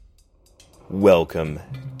Welcome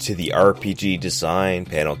to the RPG Design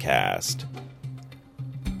Panelcast.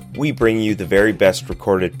 We bring you the very best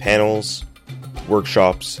recorded panels,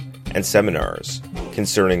 workshops, and seminars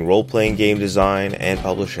concerning role-playing game design and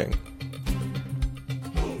publishing.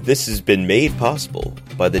 This has been made possible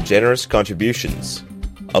by the generous contributions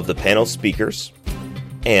of the panel speakers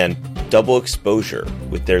and Double Exposure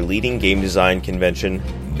with their leading game design convention,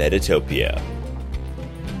 Metatopia.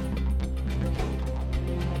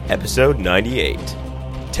 Episode 98,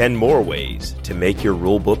 10 More Ways to Make Your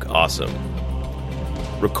Rulebook Awesome.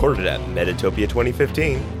 Recorded at Metatopia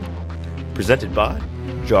 2015. Presented by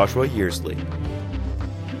Joshua Yearsley.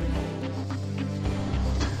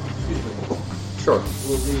 Sure.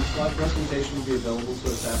 Will the slide presentation be available to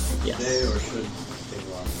us after today, or should it take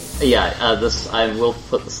longer? Yeah, I will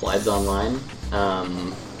put the slides online,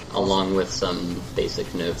 along with some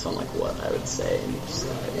basic notes on what I would say in each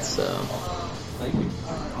slide. So, thank you.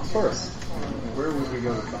 of course. Where would we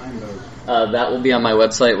go to find those? That will be on my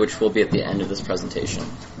website, which will be at the end of this presentation.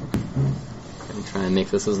 I'm trying to make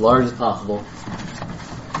this as large as possible.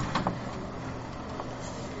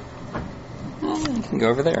 You can go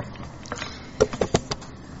over there.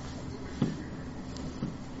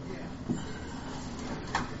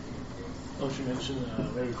 Oh, she mentioned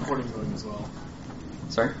the recording going as well.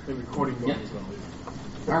 Sorry? The recording going as well.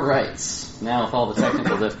 All right. Now, with all the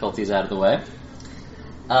technical difficulties out of the way,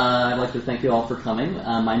 I'd like to thank you all for coming.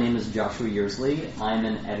 My name is Joshua Yearsley. I'm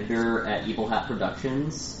an editor at Evil Hat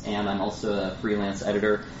Productions, and I'm also a freelance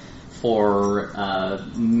editor for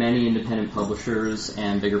many independent publishers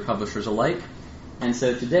and bigger publishers alike. And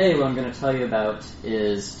so today what I'm going to tell you about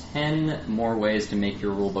is 10 more ways to make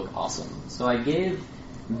your rulebook awesome. So I gave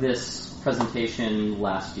this presentation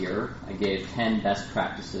last year. I gave 10 best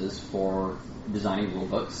practices for designing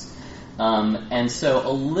rulebooks. And so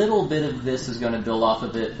a little bit of this is going to build off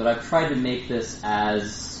of it, but I've tried to make this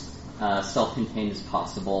as self-contained as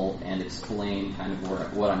possible and explain kind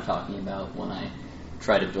of what I'm talking about when I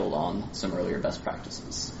try to build on some earlier best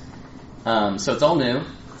practices. So it's all new.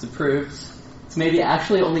 It's approved. It's maybe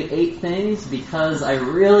actually only 8 things because I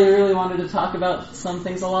really, really wanted to talk about some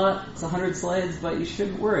things a lot. It's 100 slides, but you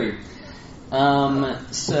shouldn't worry.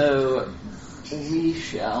 So we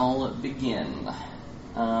shall begin.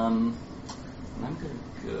 I'm going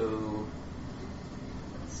to go,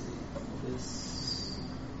 let's see, this,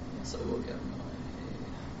 yes, I will get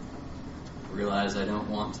realize I don't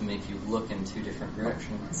want to make you look in 2 different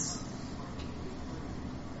directions.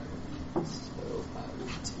 So I will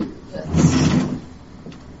do this.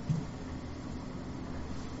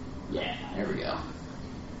 Yeah, there we go.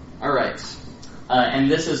 All right. And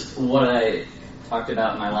this is what I talked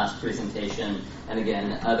about in my last presentation. And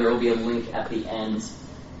again, there will be a link at the end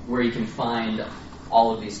where you can find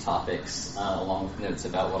all of these topics along with notes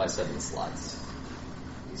about what I said in the slides.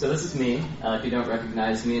 So this is me. If you don't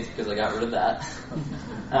recognize me, it's because I got rid of that.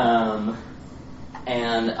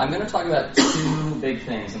 And I'm going to talk about 2 big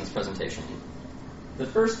things in this presentation. The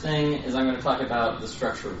first thing is I'm going to talk about the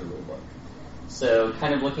structure of the rulebook. So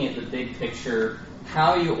kind of looking at the big picture,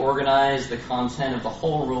 how you organize the content of the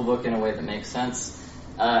whole rulebook in a way that makes sense.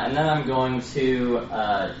 And then I'm going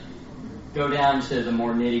to go down to the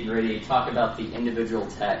more nitty-gritty, talk about the individual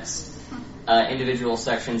text, individual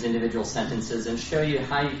sections, individual sentences, and show you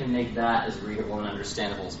how you can make that as readable and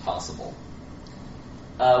understandable as possible.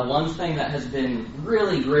 One thing that has been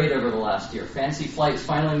really great over the last year, Fantasy Flight's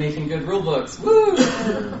finally making good rulebooks. Woo!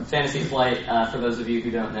 Fantasy Flight, for those of you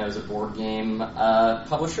who don't know, is a board game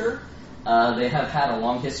publisher. They have had a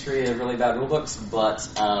long history of really bad rulebooks, but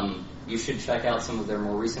you should check out some of their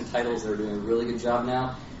more recent titles. They're doing a really good job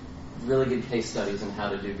now. Really good case studies on how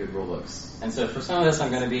to do good rulebooks. And so for some of this, I'm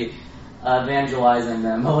going to be evangelizing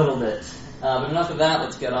them a little bit. But enough of that,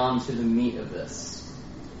 let's get on to the meat of this.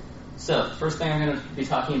 So the first thing I'm going to be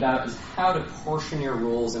talking about is how to portion your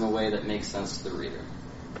rules in a way that makes sense to the reader.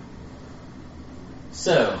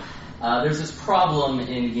 So there's this problem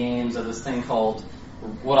in games of this thing called,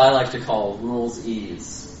 what I like to call rules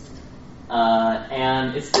ease.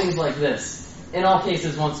 And it's things like this. In all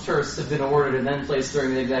cases, once tourists have been ordered and then placed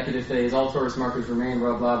during the executive phase, all tourist markers remain,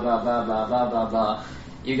 blah, blah, blah, blah, blah, blah, blah, blah.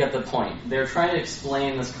 You get the point. They're trying to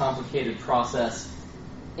explain this complicated process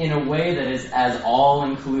in a way that is as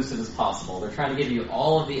all-inclusive as possible. They're trying to give you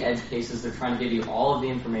all of the edge cases. They're trying to give you all of the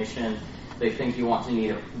information they think you want to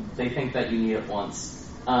need. They think that you need at once.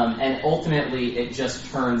 And ultimately, it just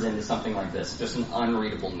turns into something like this, just an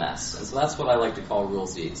unreadable mess. And so that's what I like to call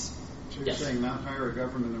rules ease. So you're Yes. saying not hire a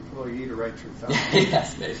government employee to write your thoughts?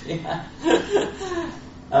 Yes, maybe.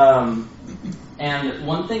 And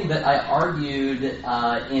one thing that I argued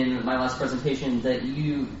in my last presentation, that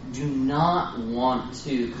you do not want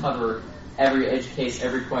to cover every edge case,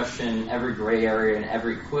 every question, every gray area, and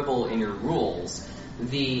every quibble in your rules.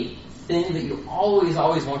 The thing that you always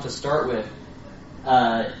want to start with,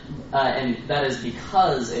 and that is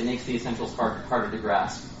because it makes the essentials harder to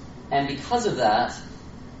grasp. And because of that,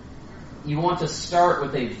 you want to start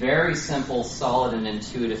with a very simple, solid, and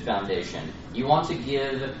intuitive foundation. You want to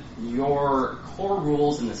give your core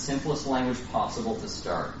rules in the simplest language possible to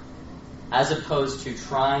start, as opposed to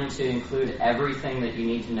trying to include everything that you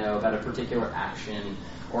need to know about a particular action,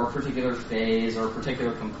 or a particular phase, or a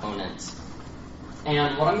particular component.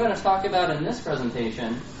 And what I'm going to talk about in this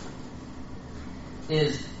presentation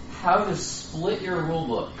is how to split your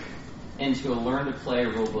rulebook into a learn-to-play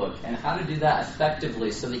rulebook, and how to do that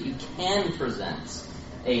effectively so that you can present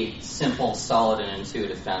a simple, solid, and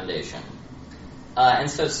intuitive foundation.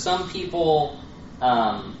 And so some people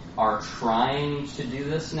are trying to do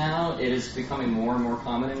this now. It is becoming more and more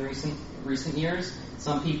common in recent years.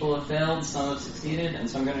 Some people have failed, some have succeeded, and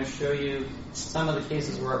so I'm going to show you some of the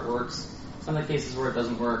cases where it works, some of the cases where it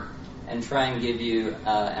doesn't work, and try and give you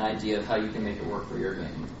an idea of how you can make it work for your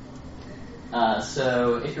game.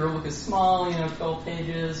 So if your rulebook is small, 12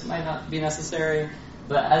 pages might not be necessary,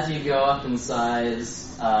 but as you go up in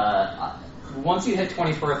size, once you hit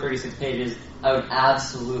 24 or 36 pages, I would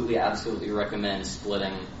absolutely recommend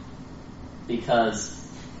splitting, because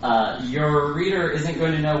your reader isn't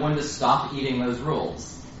going to know when to stop eating those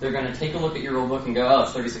rules. They're going to take a look at your rulebook and go, oh,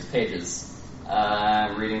 it's 36 pages.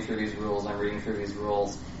 I'm reading through these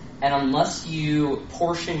rules. And unless you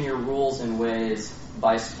portion your rules in ways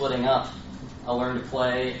by splitting up a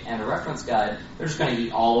learn-to-play and a reference guide, they're just going to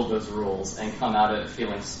eat all of those rules and come out of it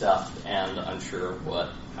feeling stuffed and unsure of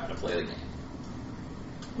how to play the game.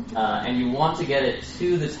 And you want to get it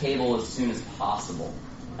to the table as soon as possible.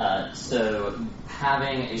 So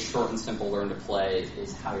having a short and simple learn-to-play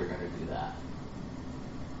is how you're going to do that.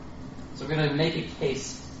 So we're going to make a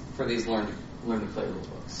case for these learn-to-play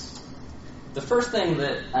rulebooks. The first thing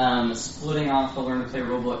that splitting off the learn-to-play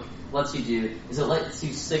rulebook lets you do is it lets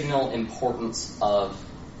you signal importance of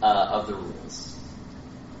the rules.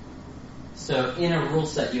 So in a rule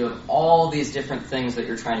set, you have all these different things that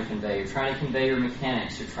you're trying to convey. You're trying to convey your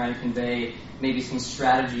mechanics. You're trying to convey maybe some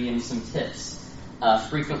strategy and some tips.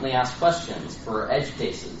 Frequently asked questions for edge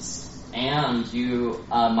cases. And you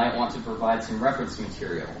might want to provide some reference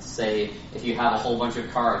material. Say, if you have a whole bunch of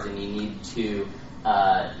cards and you need to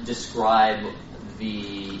describe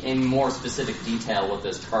in more specific detail what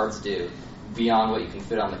those cards do beyond what you can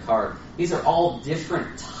fit on the card. These are all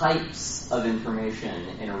different types of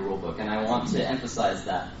information in a rulebook, and I want to emphasize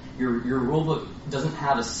that. Your rulebook doesn't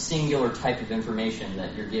have a singular type of information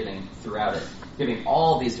that you're giving throughout it. You're giving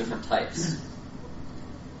all these different types.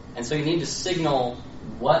 And so you need to signal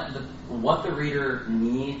what the reader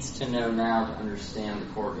needs to know now to understand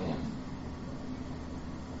the core game.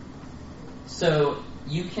 So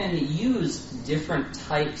you can use different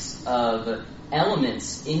types of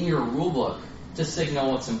elements in your rulebook to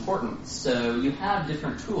signal what's important. So you have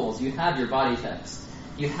different tools. You have your body text.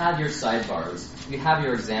 You have your sidebars. You have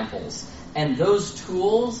your examples. And those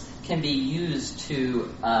tools can be used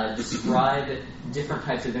to describe different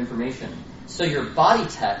types of information. So your body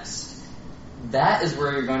text, that is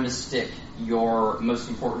where you're going to stick your most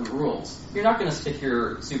important rules. You're not going to stick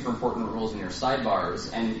your super important rules in your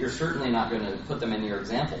sidebars, and you're certainly not going to put them in your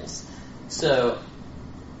examples. So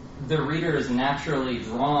the reader is naturally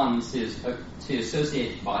drawn to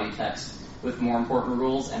associate body text with more important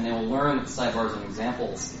rules, and they will learn that sidebars and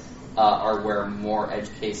examples are where more edge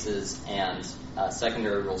cases and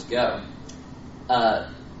secondary rules go.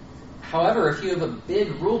 However, if you have a big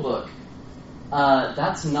rule book,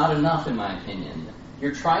 that's not enough, in my opinion.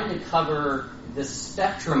 You're trying to cover the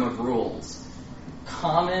spectrum of rules.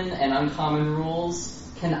 Common and uncommon rules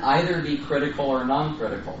can either be critical or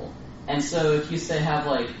non-critical. And so if you have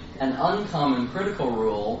an uncommon critical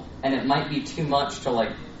rule, and it might be too much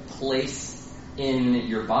to place in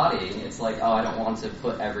your body, it's I don't want to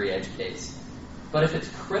put every edge case. But if it's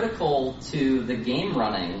critical to the game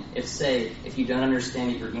running, if you don't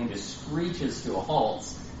understand it, your game just screeches to a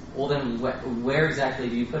halt, well then where exactly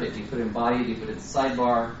do you put it? Do you put it in body? Do you put it in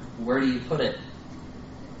sidebar? Where do you put it?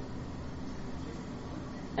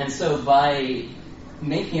 And so by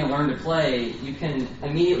making a learn to play, you can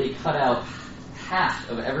immediately cut out half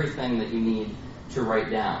of everything that you need to write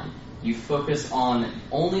down. You focus on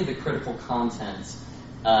only the critical content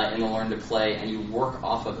in the learn to play, and you work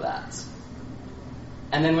off of that.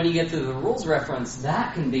 And then when you get to the rules reference,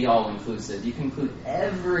 that can be all-inclusive. You can include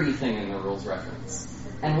everything in the rules reference.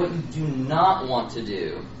 And what you do not want to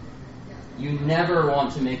do, you never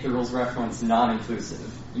want to make the rules reference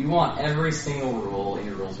non-inclusive. You want every single rule in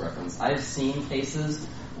your rules reference. I've seen cases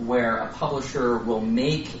where a publisher will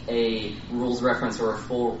make a rules reference or a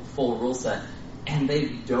full rule set, and they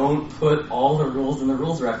don't put all the rules in the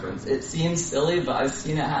rules reference. It seems silly, but I've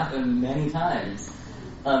seen it happen many times.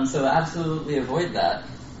 So absolutely avoid that.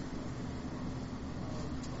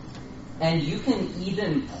 And you can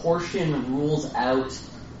even portion rules out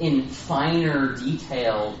in finer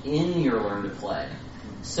detail in your Learn to Play.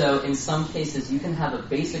 So in some cases, you can have a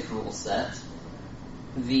basic rule set,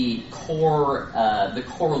 the core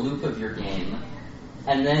loop of your game,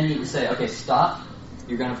 and then you say, okay, stop.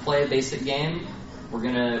 You're going to play a basic game. We're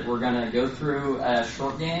gonna go through a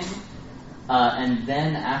short game, and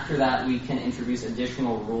then after that, we can introduce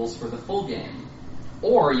additional rules for the full game.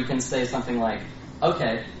 Or you can say something like,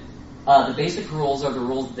 okay, the basic rules are the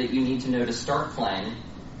rules that you need to know to start playing.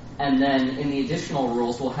 And then in the additional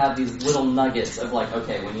rules, we'll have these little nuggets of like,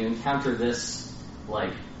 okay, when you encounter this,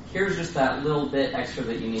 like, here's just that little bit extra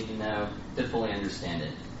that you need to know to fully understand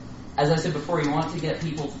it. As I said before, you want to get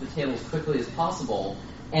people to the table as quickly as possible,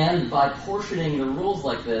 and by portioning the rules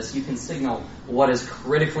like this, you can signal what is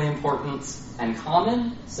critically important and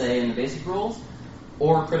common, say in the basic rules,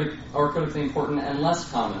 or critically important and less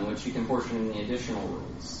common, which you can portion in the additional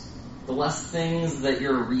rules. The less things that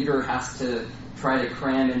your reader has to try to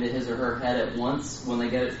cram into his or her head at once when they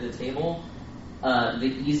get it to the table, the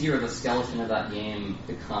easier the skeleton of that game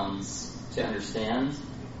becomes to understand,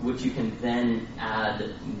 which you can then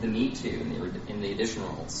add the meat to in the additional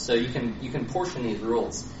rules. So you can portion these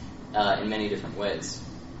rules in many different ways.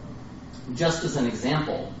 Just as an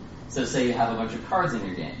example, so say you have a bunch of cards in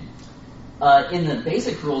your game. In the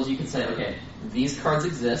basic rules, you can say, okay, these cards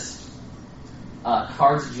exist.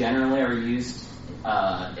 Cards generally are used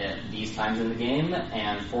at these times in the game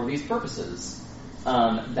and for these purposes.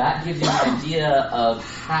 That gives you an idea of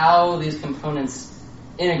how these components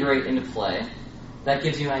integrate into play. That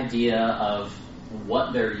gives you an idea of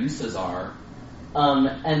what their uses are.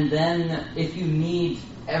 And then if you need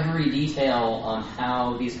every detail on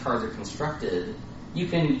how these cards are constructed, you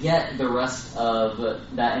can get the rest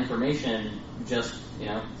of that information, just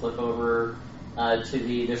flip over to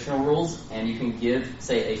the additional rules, and you can give,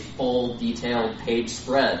 say, a full detailed page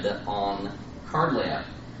spread on card layout.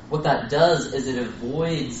 What that does is it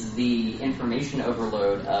avoids the information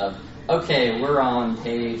overload of, okay, we're on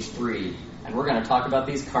page 3, and we're going to talk about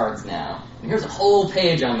these cards now. And here's a whole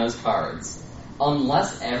page on those cards.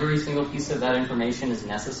 Unless every single piece of that information is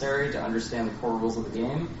necessary to understand the core rules of the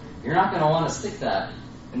game, you're not going to want to stick that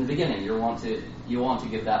in the beginning. You want to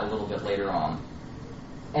give that a little bit later on.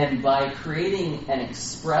 And by creating an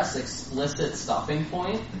explicit stopping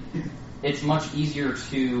point, it's much easier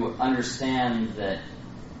to understand that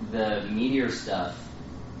the meatier stuff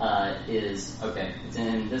is, okay, it's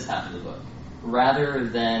in this half of the book. Rather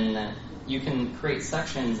than, you can create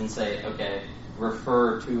sections and say, okay,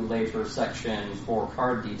 refer to later section for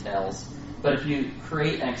card details. But if you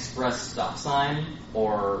create an express stop sign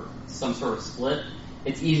or some sort of split,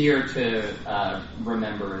 it's easier to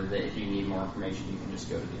remember that if you need more information, you can just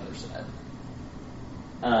go to the other side.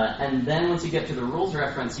 And then once you get to the rules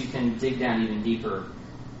reference, you can dig down even deeper.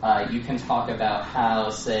 You can talk about how,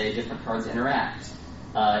 say, different cards interact.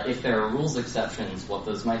 If there are rules exceptions, what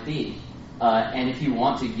those might be. And if you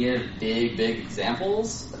want to give big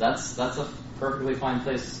examples, that's a perfectly fine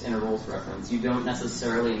place in a rules reference. You don't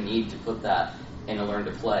necessarily need to put that in a Learn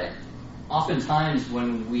to Play. Oftentimes,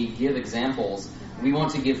 when we give examples, we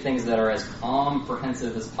want to give things that are as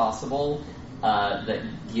comprehensive as possible,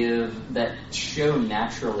 that show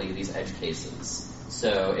naturally these edge cases.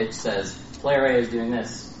 So it says, player A is doing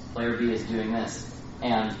this, player B is doing this,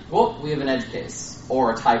 and, we have an edge case,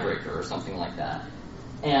 or a tiebreaker, or something like that.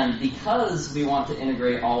 And because we want to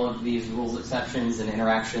integrate all of these rules exceptions and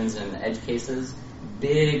interactions and edge cases,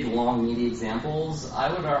 big, long, meaty examples,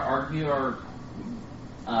 I would argue are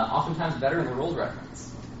oftentimes better in the rules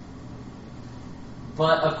reference.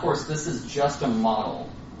 But, of course, this is just a model.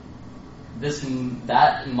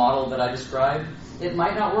 That model that I described, it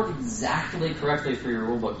might not work exactly correctly for your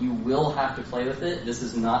rulebook. You will have to play with it. This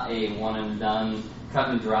is not a one-and-done,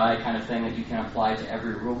 cut-and-dry kind of thing that you can apply to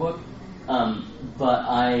every rulebook. But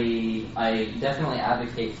I definitely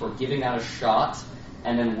advocate for giving that a shot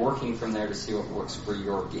and then working from there to see what works for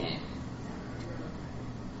your game.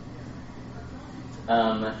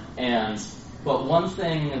 But one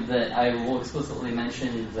thing that I will explicitly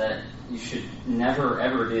mention that you should never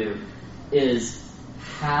ever do is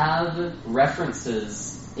have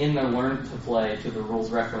references in the Learn to Play to the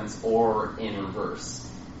rules reference or in reverse.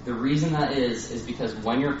 The reason that is because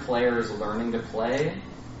when your player is learning to play,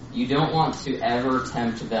 you don't want to ever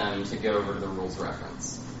tempt them to go over to the rules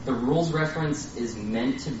reference. The rules reference is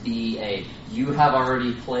meant to be a, you have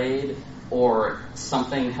already played, or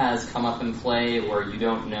something has come up in play where you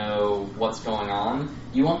don't know what's going on.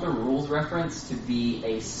 You want the rules reference to be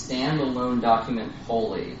a standalone document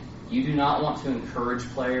wholly. You do not want to encourage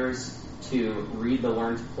players to read the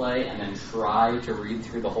learn to play and then try to read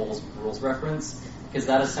through the whole rules reference, because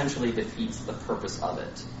that essentially defeats the purpose of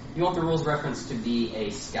it. You want the rules reference to be a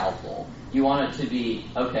scalpel. You want it to be,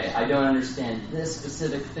 okay, I don't understand this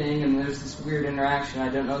specific thing, and there's this weird interaction, I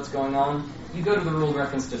don't know what's going on. You go to the rules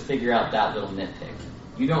reference to figure out that little nitpick.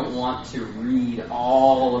 You don't want to read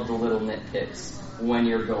all of the little nitpicks when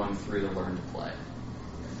you're going through the learn to play.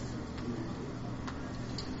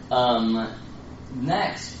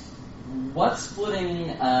 Next, what splitting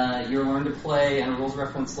your learn to play and rules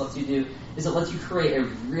reference lets you do is it lets you create a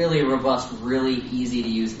really robust, really easy to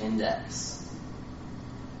use index.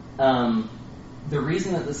 The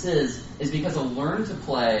reason that this is because a learn to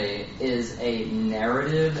play is a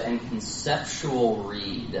narrative and conceptual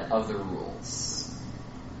read of the rules,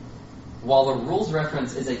 while the rules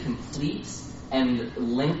reference is a complete and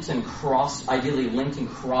linked and ideally linked and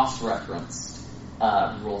cross-referenced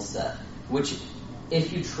rule set, which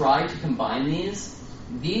if you try to combine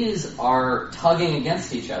these are tugging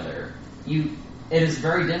against each other. It is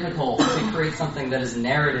very difficult to create something that is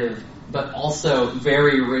narrative but also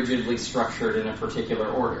very rigidly structured in a particular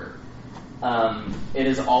order. It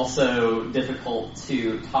is also difficult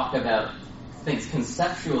to talk about things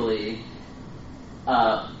conceptually.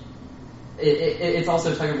 It's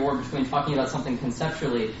also a tug of war between talking about something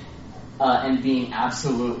conceptually and being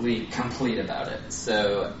absolutely complete about it.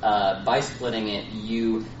 So by splitting it,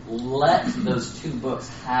 you let those two books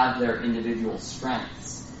have their individual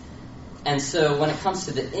strengths. And so when it comes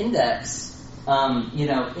to the index,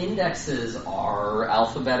 indexes are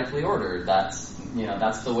alphabetically ordered. That's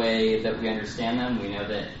the way that we understand them. We know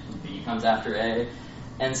that B comes after A,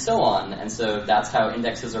 and so on. And so that's how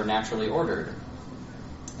indexes are naturally ordered.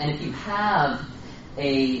 And if you have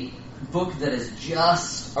a book that is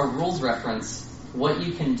just a rules reference, what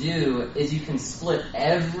you can do is you can split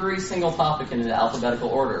every single topic into alphabetical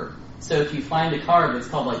order. So if you find a card that's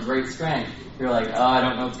called like Great Strength, you're like, oh, I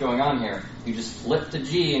don't know what's going on here. You just flip to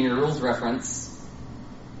G in your rules reference.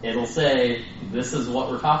 It'll say, this is what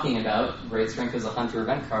we're talking about. Great Strength is a Hunter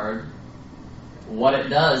event card. What it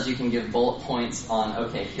does, you can give bullet points on,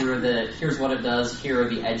 okay, here's what it does, here are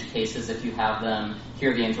the edge cases if you have them,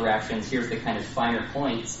 here are the interactions, here's the kind of finer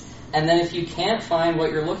points. And then if you can't find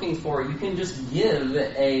what you're looking for, you can just give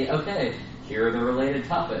okay, here are the related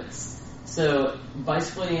topics. So by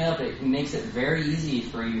splitting it up, it makes it very easy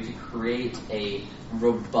for you to create a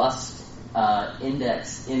robust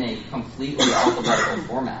index in a completely alphabetical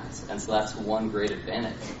format. And so that's one great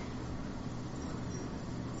advantage.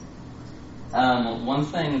 One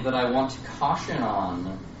thing that I want to caution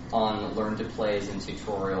on learn to plays and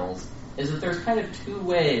tutorials is that there's kind of two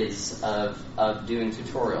ways of doing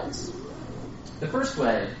tutorials. The first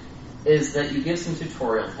way is that you give some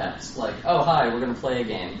tutorial text, like, oh, hi, we're going to play a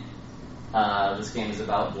game. This game is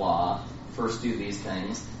about blah. First do these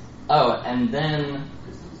things. Oh, and then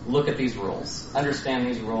look at these rules. Understand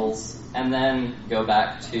these rules, and then go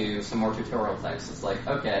back to some more tutorial text. It's like,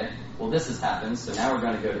 okay, well, this has happened, so now we're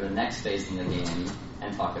going to go to the next phase in the game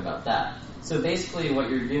and talk about that. So basically what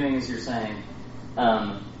you're doing is you're saying,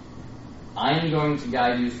 I am going to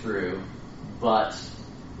guide you through, but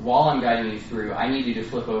while I'm guiding you through, I need you to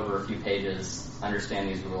flip over a few pages, understand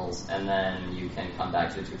these rules, and then you can come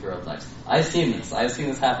back to the tutorial text. I've seen this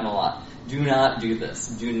happen a lot. Do not do this.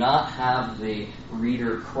 Do not have the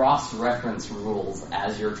reader cross-reference rules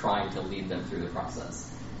as you're trying to lead them through the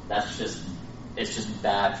process. It's just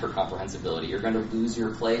bad for comprehensibility. You're going to lose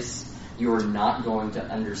your place. You're not going to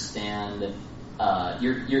understand.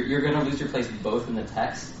 You're going to lose your place both in the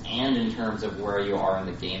text and in terms of where you are in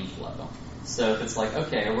the game flow. So if it's like,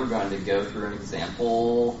 okay, we're going to go through an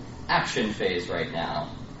example action phase right now.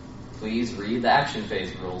 Please read the action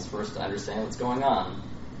phase rules first to understand what's going on.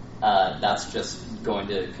 That's just going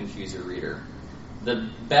to confuse your reader. The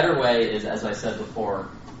better way is, as I said before,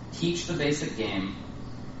 teach the basic game,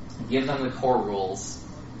 give them the core rules,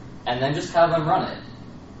 and then just have them run it.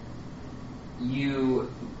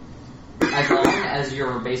 As long as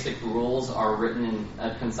your basic rules are written in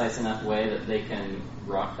a concise enough way that they can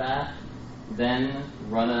rock that, then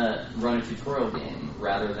run a tutorial game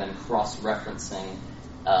rather than cross-referencing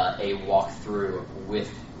a walkthrough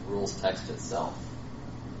with rules text itself.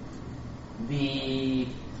 The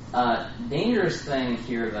dangerous thing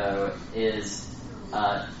here, though, is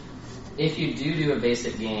if you do a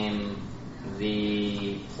basic game,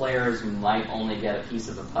 the players might only get a piece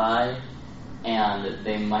of the pie, and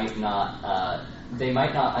they might not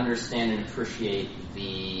understand and appreciate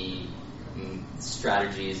the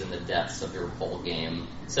strategies and the depths of your whole game.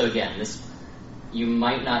 So again, you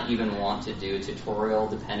might not even want to do a tutorial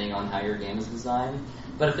depending on how your game is designed.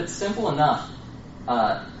 But if it's simple enough,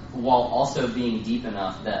 while also being deep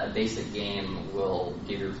enough that a basic game will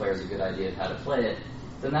give your players a good idea of how to play it,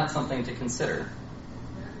 then that's something to consider.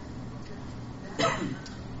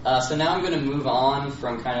 So now I'm going to move on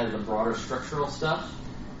from kind of the broader structural stuff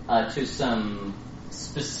to some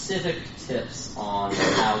specific tips on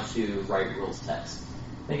how to write rules text.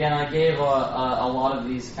 Again, I gave a lot of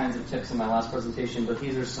these kinds of tips in my last presentation, but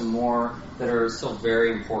these are some more that are still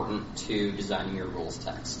very important to designing your rules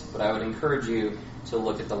text. But I would encourage you to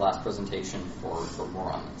look at the last presentation for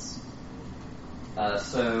more on this.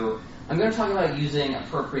 So I'm going to talk about using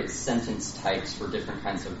appropriate sentence types for different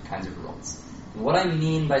kinds of rules. And what I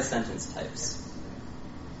mean by sentence types.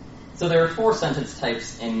 So there are 4 sentence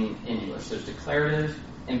types in English. There's declarative,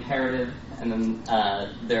 imperative, and then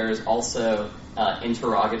there's also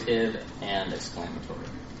interrogative and exclamatory.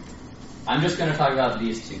 I'm just going to talk about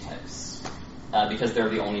these 2 types because they're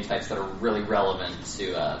the only types that are really relevant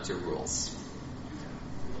to rules.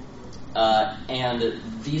 And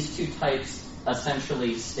these 2 types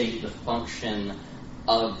essentially state the function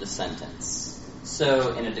of the sentence.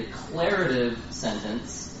 So in a declarative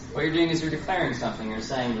sentence, what you're doing is you're declaring something. You're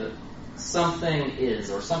saying that something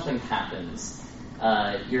is or something happens.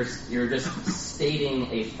 You're just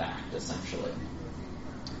stating a fact, essentially.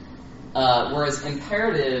 Whereas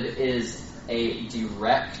imperative is a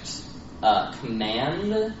direct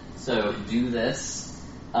command. So do this.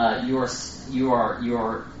 You are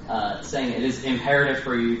saying it is imperative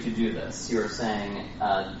for you to do this. You are saying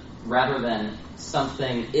rather than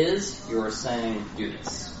something is, you are saying do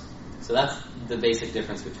this. So that's the basic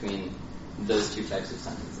difference between those 2 types of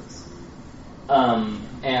sentences.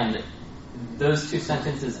 And those 2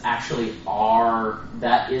 sentences actually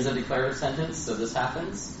that is a declarative sentence, so this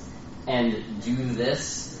happens, and do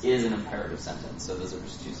this is an imperative sentence, so those are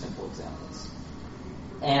just 2 simple examples.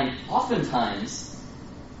 And oftentimes,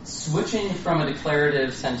 switching from a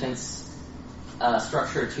declarative sentence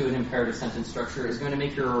structure to an imperative sentence structure is going to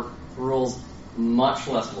make your rules much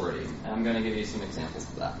less wordy, and I'm going to give you some examples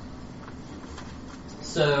of that.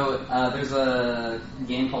 So there's a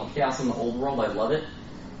game called Chaos in the Old World. I love it.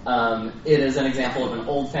 It is an example of an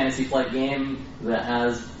old Fantasy Flight game that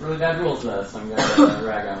has really bad rules, though, so I'm going to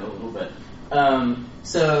rag on it a little bit.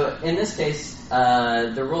 So in this case,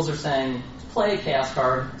 the rules are saying to play a Chaos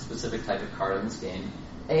card, a specific type of card in this game,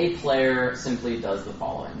 a player simply does the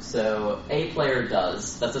following. So a player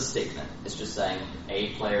does, that's a statement. It's just saying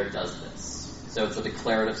a player does this. So it's a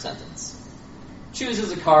declarative sentence.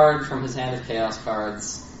 Chooses a card from his hand of Chaos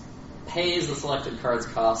cards, pays the selected card's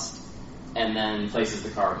cost, and then places the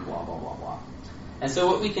card and blah, blah, blah, blah. And so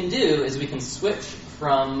what we can do is we can switch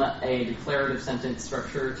from a declarative sentence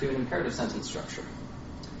structure to an imperative sentence structure.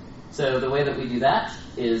 So the way that we do that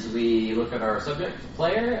is we look at our subject,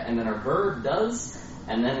 player, and then our verb, does,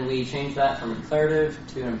 and then we change that from a declarative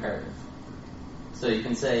to an imperative. So you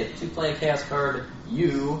can say, to play a Chaos card,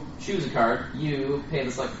 you choose a card, you pay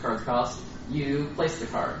the selected card's cost, you place the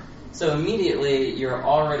card. So immediately you're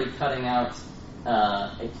already cutting out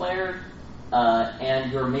a player,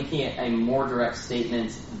 and you're making it a more direct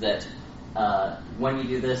statement that when you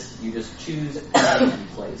do this, you just choose and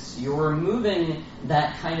place. You're removing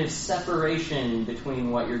that kind of separation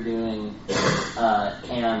between what you're doing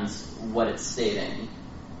and what it's stating.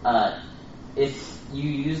 If you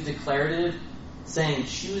use declarative, saying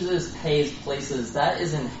chooses, pays, places, that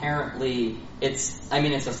is inherently, it's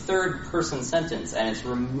a third-person sentence, and it's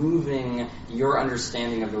removing your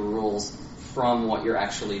understanding of the rules from what you're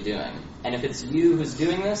actually doing. And if it's you who's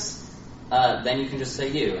doing this, then you can just say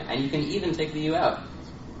you, and you can even take the you out.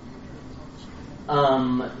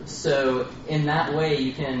 So in that way,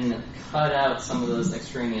 you can cut out some of those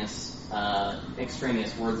extraneous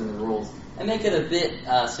words in the rules and make it a bit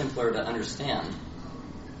simpler to understand.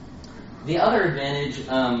 The other advantage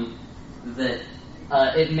that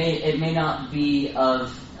it may not be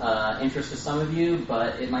of interest to some of you,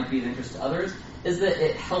 but it might be of interest to others, is that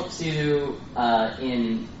it helps you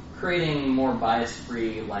in creating more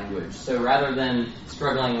bias-free language. So rather than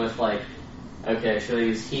struggling with okay, should I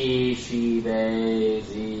use he, she, they,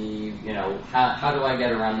 the, how do I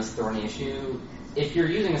get around this thorny issue? If you're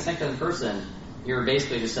using a second person, you're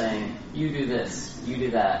basically just saying, you do this, you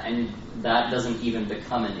do that, and that doesn't even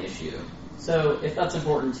become an issue. So if that's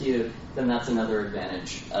important to you, then that's another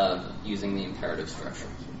advantage of using the imperative structure.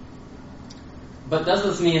 But does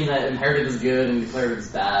this mean that imperative is good and declarative is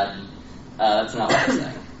bad? That's not what I'm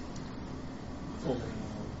saying.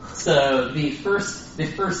 So the first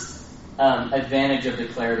advantage of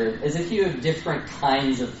declarative is if you have different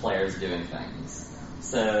kinds of players doing things.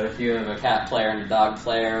 So if you have a cat player and a dog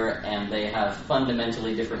player, and they have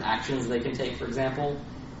fundamentally different actions they can take, for example,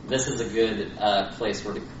 this is a good place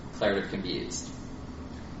where declarative can be used.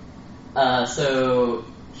 So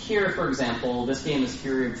here, for example, this game is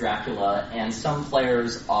Fury of Dracula, and some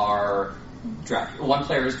players are one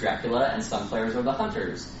player is Dracula, and some players are the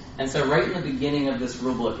hunters. And so right in the beginning of this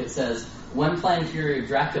rulebook, it says, when playing Fury of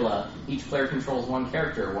Dracula, each player controls one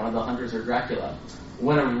character, one of the hunters or Dracula.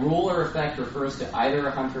 When a rule or effect refers to either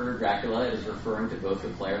a hunter or Dracula, it is referring to both the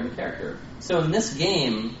player and the character. So in this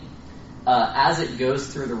game, as it goes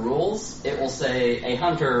through the rules, it will say a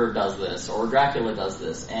hunter does this, or Dracula does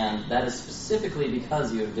this, and that is specifically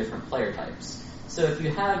because you have different player types. So if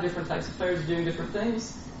you have different types of players doing different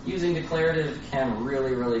things, using declarative can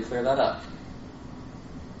really, really clear that up.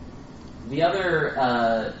 The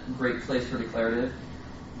other great place for declarative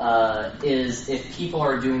is if people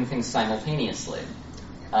are doing things simultaneously.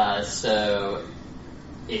 So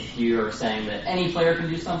if you are saying that any player can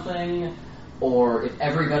do something, or if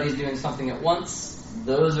everybody's doing something at once,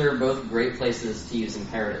 those are both great places to use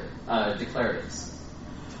declaratives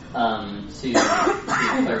to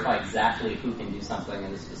clarify exactly who can do something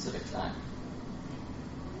at a specific time.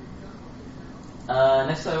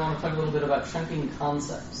 Next, I want to talk a little bit about chunking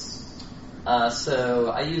concepts. So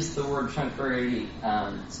I use the word chunk very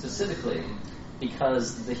specifically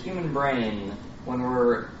because the human brain, when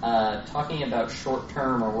we're talking about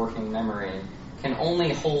short-term or working memory, can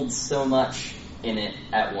only hold so much in it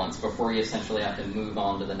at once before you essentially have to move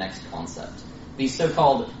on to the next concept. The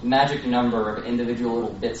so-called magic number of individual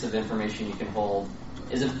little bits of information you can hold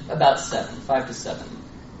is about 5 to 7.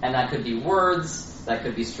 And that could be words, that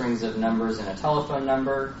could be strings of numbers in a telephone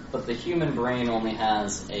number, but the human brain only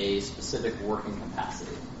has a specific working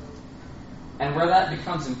capacity. And where that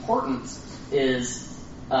becomes important is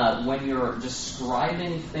when you're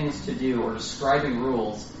describing things to do or describing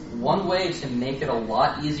rules. One way to make it a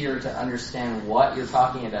lot easier to understand what you're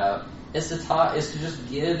talking about is to just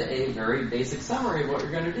give a very basic summary of what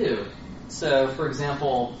you're going to do. So, for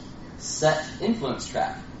example, set influence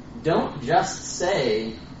track. Don't just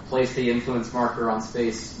say, place the influence marker on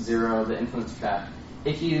space 0 of the influence track.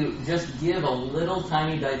 If you just give a little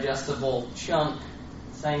tiny digestible chunk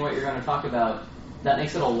saying what you're going to talk about, that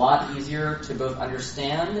makes it a lot easier to both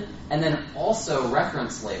understand and then also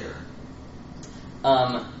reference later.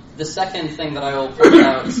 The second thing that I will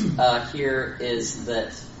point out here is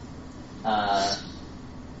that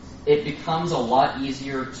it becomes a lot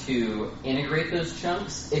easier to integrate those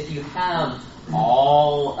chunks if you have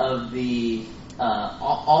all of the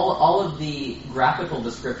graphical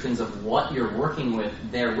descriptions of what you're working with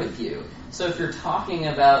there with you. So if you're talking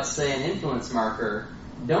about, say, an influence marker,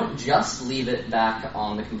 don't just leave it back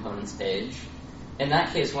on the components page. In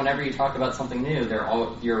that case, whenever you talk about something new,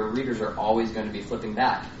 your readers are always going to be flipping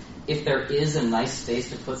back. If there is a nice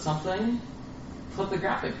space to put something, put the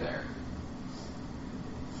graphic there.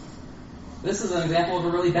 This is an example of a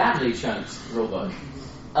really badly chunked rulebook.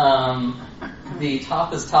 The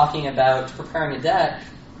top is talking about preparing a deck,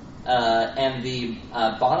 and the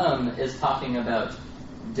bottom is talking about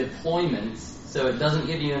deployment, so it doesn't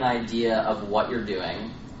give you an idea of what you're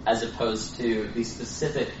doing, as opposed to the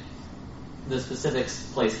specifics,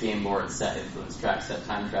 place game board, set influence track, set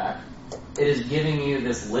time track. It is giving you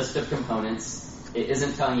this list of components. It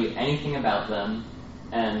isn't telling you anything about them,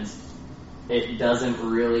 and it doesn't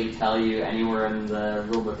really tell you anywhere in the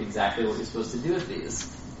rulebook exactly what you're supposed to do with these.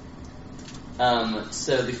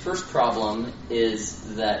 So the first problem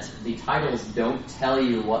is that the titles don't tell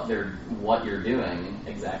you what you're doing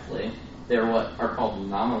exactly. They're what are called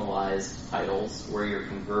nominalized titles, where you're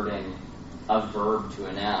converting a verb to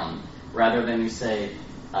a noun. Rather than you say,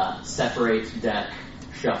 separate deck,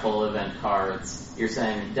 shuffle event cards, you're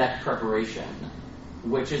saying deck preparation,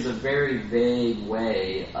 which is a very vague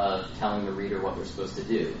way of telling the reader what they're supposed to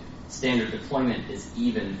do. Standard deployment is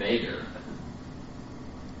even vaguer.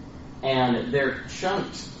 And they're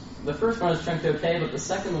chunked. The first one is chunked okay, but the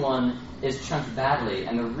second one is chunked badly.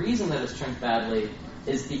 And the reason that it's chunked badly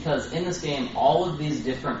is because in this game, all of these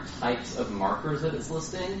different types of markers that it's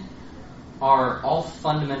listing are all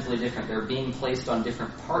fundamentally different. They're being placed on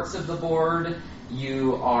different parts of the board.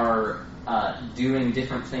 You are doing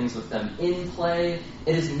different things with them in play.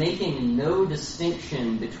 It is making no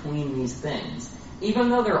distinction between these things. Even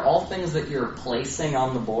though they're all things that you're placing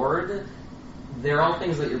on the board, they're all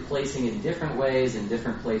things that you're placing in different ways in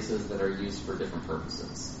different places that are used for different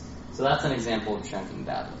purposes. So that's an example of chunking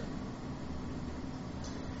badly.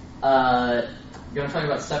 I'm going to talk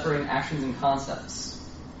about separating actions and concepts.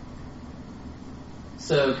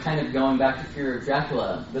 So, kind of going back to Fury of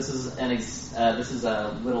Dracula, this is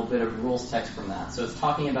a little bit of rules text from that. So it's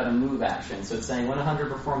talking about a move action. So it's saying when a hunter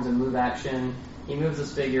performs a move action, he moves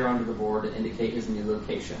his figure onto the board to indicate his new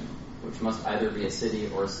location, which must either be a city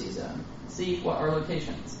or a C-zone. See, what are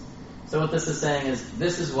locations? So what this is saying is,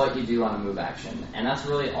 this is what you do on a move action, and that's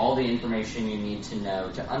really all the information you need to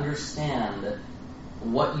know to understand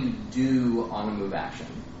what you do on a move action.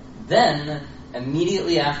 Then,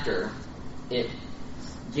 immediately after, it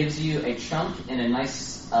gives you a chunk in a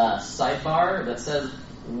nice sidebar that says,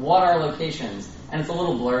 what are locations? And it's a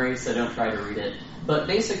little blurry, so don't try to read it. But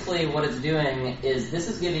basically what it's doing is this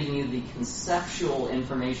is giving you the conceptual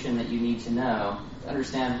information that you need to know to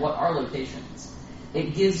understand what are locations.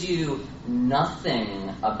 It gives you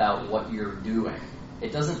nothing about what you're doing.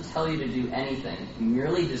 It doesn't tell you to do anything. It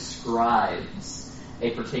merely describes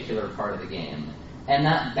a particular part of the game. And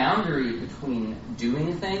that boundary between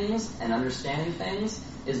doing things and understanding things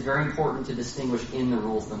is very important to distinguish in the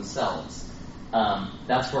rules themselves.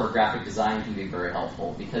 That's where graphic design can be very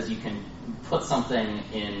helpful, because you can put something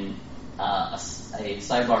in a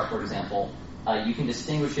sidebar, for example. You can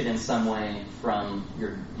distinguish it in some way from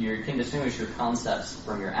you can distinguish your concepts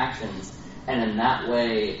from your actions, and in that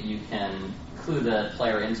way you can clue the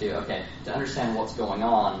player into, okay, to understand what's going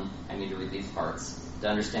on, I need to read these parts. To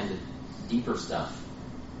understand the deeper stuff,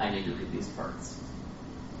 I need to read these parts.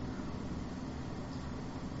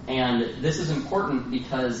 And this is important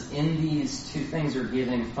because in these two things you're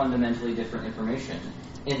giving fundamentally different information.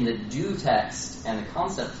 In the do text and the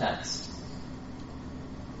concept text,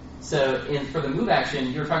 so for the move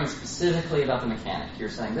action, you're talking specifically about the mechanic. You're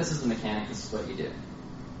saying, this is the mechanic, this is what you do.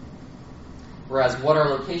 Whereas what are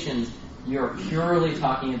locations, you're purely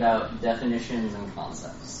talking about definitions and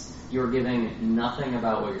concepts. You're giving nothing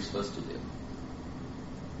about what you're supposed to do.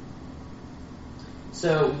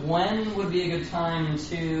 So when would be a good time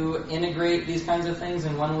to integrate these kinds of things,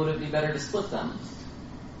 and when would it be better to split them?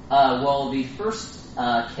 Well, the first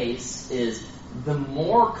case is the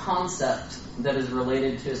more concept that is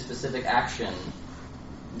related to a specific action,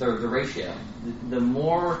 the ratio, the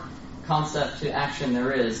more concept to action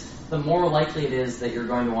there is, the more likely it is that you're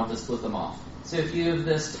going to want to split them off. So if you have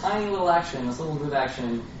this tiny little action, this little move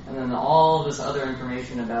action, and then all this other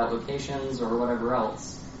information about locations or whatever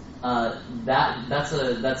else, that's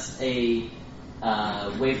a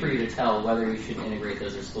way for you to tell whether you should integrate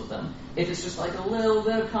those or split them. If it's just like a little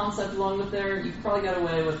bit of concept along with there, you've probably got a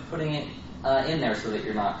way with putting it in there so that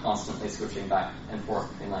you're not constantly switching back and forth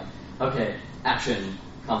between like, okay, action,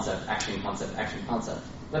 concept, action, concept, action, concept.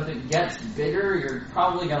 But if it gets bigger, you're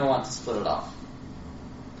probably going to want to split it off.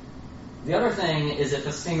 The other thing is if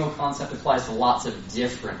a single concept applies to lots of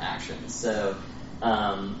different actions. So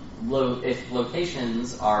if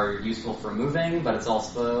locations are useful for moving, but it's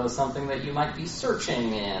also something that you might be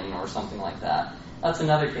searching in or something like that, that's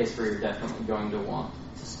another case where you're definitely going to want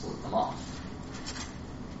to split them off.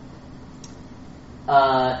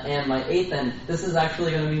 And my eighth, and this is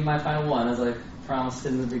actually going to be my final one, as I promised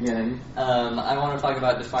in the beginning, I want to talk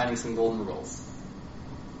about defining some golden rules.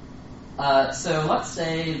 So let's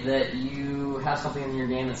say that you have something in your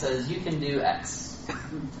game that says you can do X.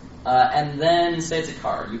 And then say it's a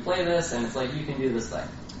card. You play this, and it's like, you can do this thing.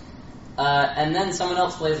 And then someone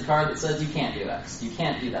else plays a card that says you can't do X. You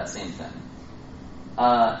can't do that same thing.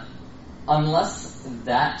 Unless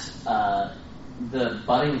that the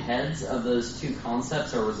butting heads of those two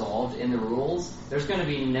concepts are resolved in the rules, there's going to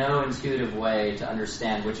be no intuitive way to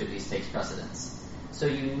understand which of these takes precedence. So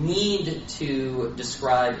you need to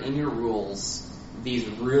describe in your rules these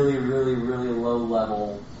really, really, really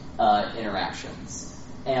low-level interactions.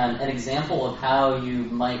 And an example of how you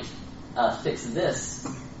might fix this,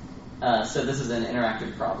 so this is an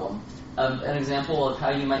interactive problem, an example of how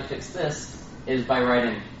you might fix this is by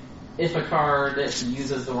writing, if a card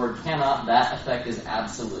uses the word cannot, that effect is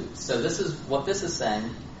absolute. So this is what this is saying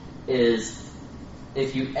is,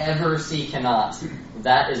 if you ever see cannot,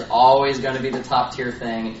 that is always going to be the top tier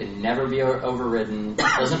thing. It can never be overridden. It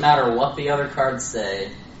doesn't matter what the other cards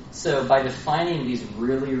say. So by defining these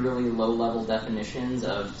really, really low-level definitions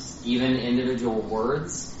of even individual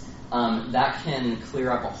words, that can clear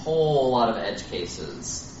up a whole lot of edge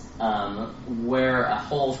cases where a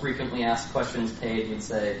whole frequently asked questions page would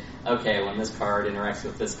say, okay, when this card interacts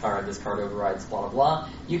with this card overrides blah, blah, blah.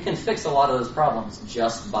 You can fix a lot of those problems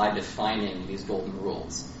just by defining these golden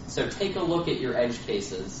rules. So take a look at your edge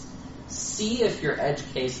cases, see if your edge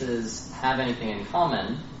cases have anything in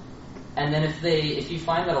common, and then if you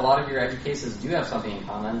find that a lot of your edge cases do have something in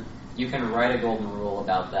common, you can write a golden rule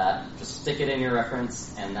about that. Just stick it in your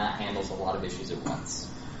reference, and that handles a lot of issues at once.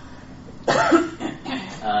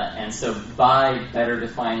 And so by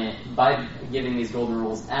giving these golden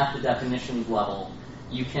rules at the definitions level,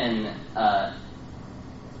 you can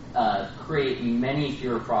create many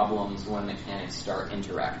fewer problems when mechanics start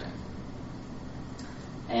interacting.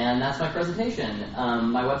 And that's my presentation.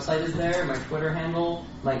 My website is there, my Twitter handle,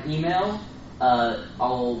 my email.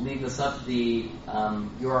 I'll leave this up. The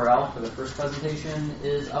URL for the first presentation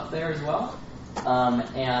is up there as well.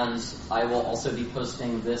 And I will also be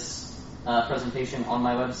posting this presentation on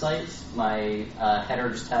my website. My header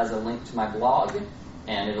just has a link to my blog,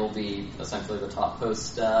 and it'll be essentially the top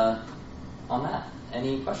post on that.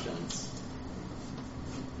 Any questions?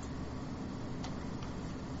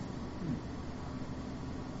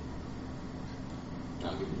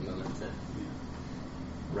 I'll give you a moment to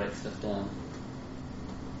write stuff down.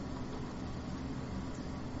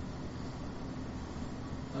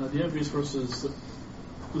 Do you have resources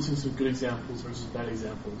listening to good examples versus bad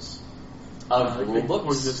examples? Of rule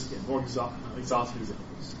books? More exhaustive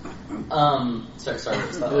examples. Sorry.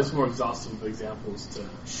 There's more exhaustive examples to...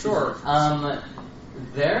 Sure.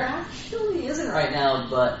 There actually isn't right now,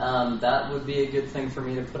 but that would be a good thing for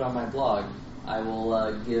me to put on my blog. I will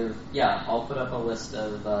I'll put up a list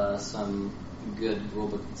of some good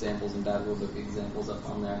rulebook examples and bad rulebook examples up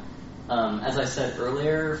on there. As I said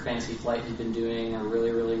earlier, Fantasy Flight has been doing a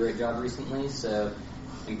really, really great job recently, so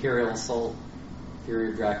Imperial Assault, Fury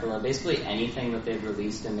of Dracula, basically anything that they've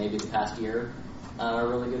released in maybe the past year are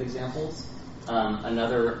really good examples.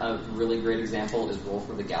 Another really great example is Roll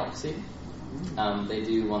for the Galaxy. They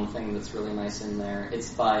do one thing that's really nice in there. It's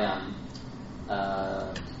by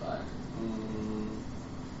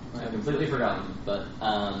I've completely forgotten, but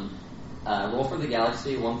Roll for the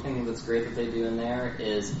Galaxy, one thing that's great that they do in there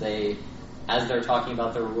is as they're talking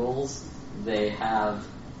about their rules, they have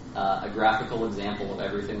a graphical example of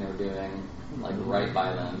everything they're doing, like right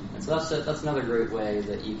by them. And so that's another great way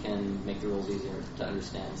that you can make the rules easier to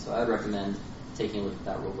understand. So I'd recommend taking a look at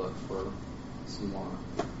that rule book for some more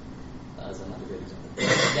as another great example.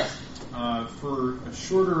 Yes? For a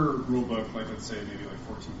shorter rule book, like let's say maybe like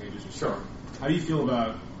 14 pages or so, Sure. How do you feel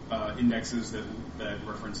about indexes that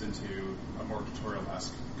reference into a more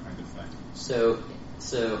tutorial-esque kind of thing? So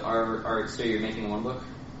you're making one book?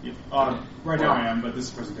 Yeah. Right now I am, but this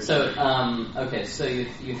is a presentation. So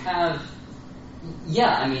you have,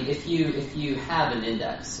 I mean, if you have an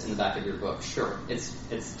index in the back of your book, sure,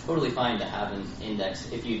 it's totally fine to have an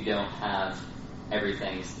index if you don't have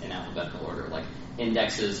everything in alphabetical order. Like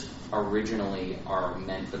indexes originally are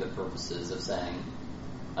meant for the purposes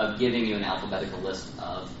of giving you an alphabetical list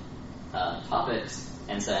of topics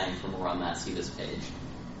and saying from around that, see this page.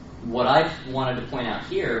 What I wanted to point out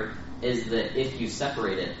here is that if you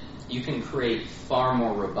separate it, you can create far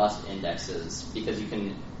more robust indexes because you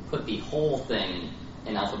can put the whole thing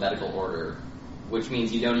in alphabetical order, which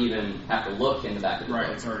means you don't even have to look in the back of the book.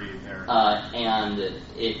 Right, it's already there.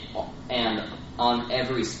 And on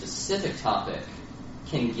every specific topic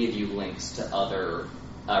can give you links to other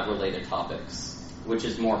related topics, which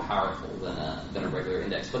is more powerful than a regular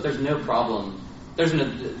index. But there's no problem.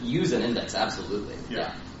 Use an index, absolutely.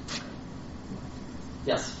 Yeah.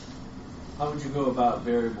 Yes? How would you go about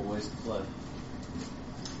variable ways to play?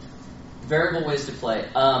 Variable ways to play.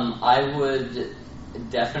 I would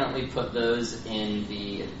definitely put those in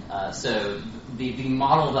the... So the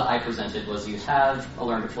model that I presented was you have a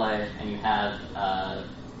learn to play and you have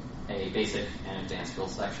a basic and advanced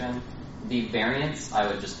rules section. The variants I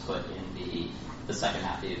would just put in the second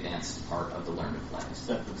half, the advanced part of the learn to play.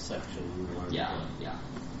 Separate section. Yeah.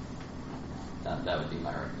 That would be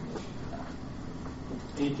my recommendation for that.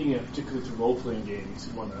 Anything in particular to role-playing games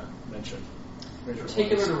you want to mention?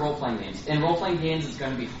 Particular to role-playing games. In role-playing games, it's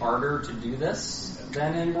going to be harder to do this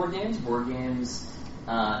than in board games. Board games,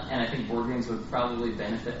 and I think board games would probably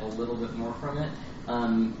benefit a little bit more from it.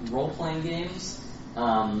 Role-playing games,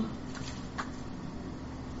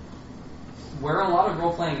 where a lot of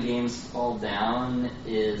role-playing games fall down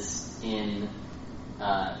is in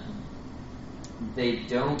they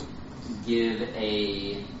don't give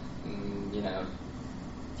a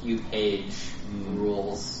few-page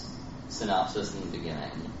rules synopsis in the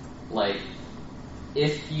beginning. Like,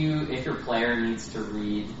 if your player needs to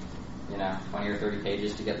read 20 or 30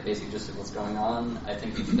 pages to get the basic gist of what's going on, I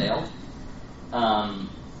think you've failed.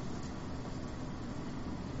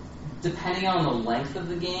 Depending on the length of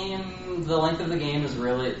the game is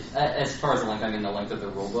really, as far as the length, I mean the length of the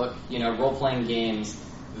rule book. Role-playing games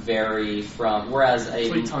vary from, whereas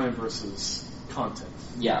playtime versus content.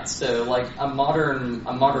 Yeah, so like a modern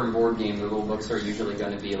board game, the rule books are usually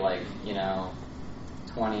going to be like,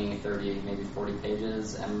 20, 30, maybe 40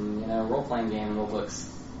 pages, and role-playing game rule books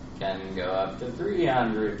can go up to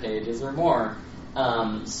 300 pages or more.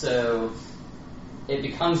 So it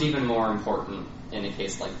becomes even more important in a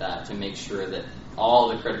case like that to make sure that all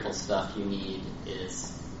the critical stuff you need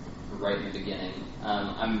is right in the beginning.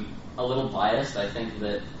 I'm a little biased. I think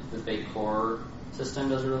that the Fate Core system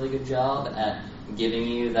does a really good job at giving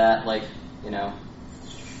you that, I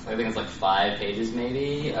think it's like 5 pages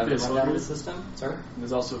maybe of the rundown of the system. Sorry? And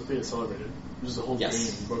there's also Fate Accelerated, which is the whole game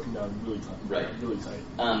broken down really tight. Right. Really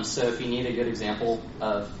tight. So if you need a good example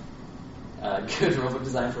of good rulebook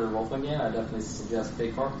design for a role-playing game, I definitely suggest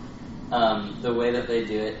Fate Core. The way that they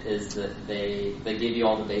do it is that they give you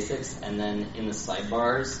all the basics, and then in the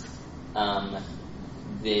sidebars,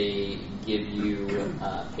 they give you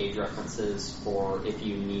page references for if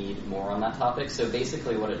you need more on that topic. So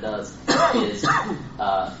basically what it does is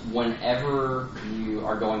whenever you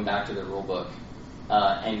are going back to the rulebook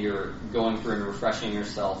and you're going through and refreshing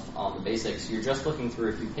yourself on the basics, you're just looking through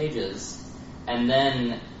a few pages, and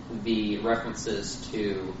then the references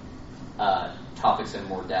to topics in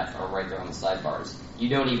more depth are right there on the sidebars. You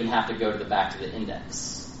don't even have to go to the back to the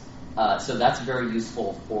index. So that's very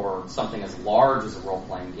useful for something as large as a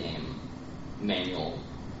role-playing game manual.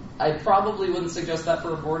 I probably wouldn't suggest that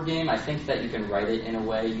for a board game. I think that you can write it in a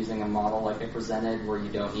way using a model like I presented where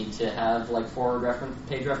you don't need to have like forward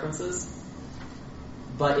page references.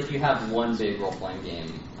 But if you have one big role-playing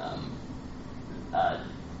game, a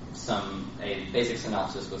basic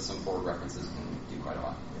synopsis with some forward references can do quite a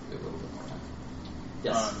lot with a little bit more time.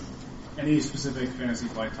 Yes? Any specific Fantasy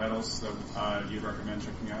Flight titles that you'd recommend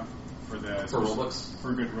checking out for rulebooks?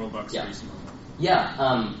 For good rulebooks. Yeah.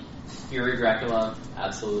 Yeah. Fury Dracula,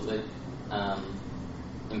 absolutely.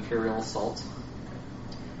 Imperial Assault,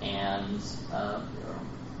 and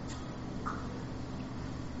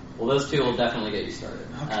those two will definitely get you started.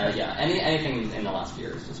 Okay. Anything in the last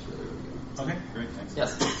year is just really, really good. Okay, great, thanks.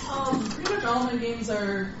 Yes. Pretty much all my games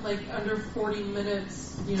are like under 40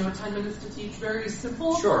 minutes, 10 minutes to teach, very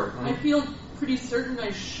simple. Sure. Mm-hmm. I feel pretty certain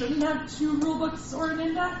I shouldn't have 2 rulebooks or an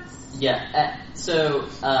index. Yeah, 2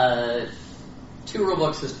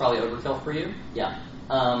 rulebooks is probably overkill for you. Yeah.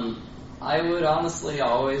 I would honestly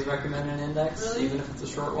always recommend an index, really? Even if it's a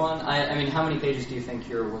short one. I mean, how many pages do you think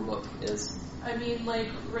your rulebook is? I mean, like,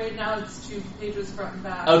 right now it's 2 pages front and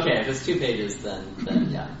back. Okay, if it's 2 pages, then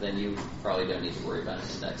you probably don't need to worry about an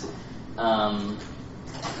index.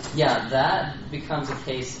 That becomes a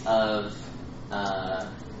case of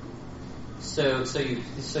so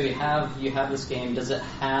you have this game. Does it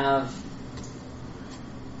have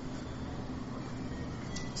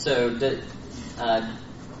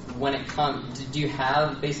when it comes, do you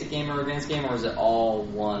have basic game or advanced game, or is it all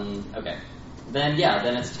one? Okay. Then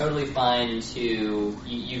it's totally fine to,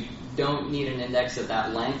 you don't need an index at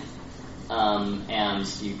that length, and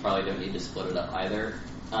you probably don't need to split it up either.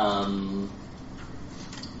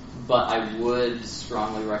 But I would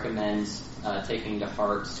strongly recommend taking to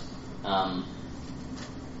heart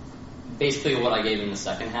basically what I gave in the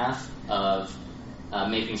second half of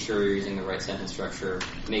making sure you're using the right sentence structure,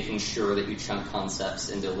 making sure that you chunk concepts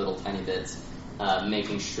into little tiny bits,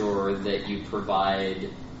 making sure that you provide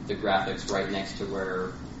the graphics right next to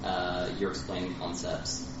where you're explaining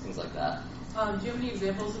concepts, things like that. Do you have any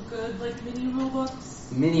examples of good, mini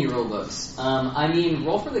rulebooks? Mini rulebooks.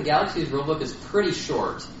 Roll for the Galaxy's rulebook is pretty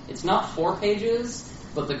short. It's not 4 pages,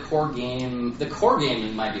 but the core game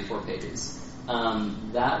might be 4 pages.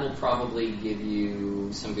 That will probably give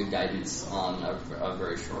you some good guidance on a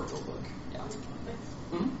very short rulebook. Yeah.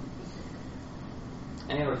 Mm-hmm.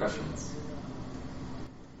 Any other questions?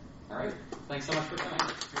 All right. Thanks so much for coming.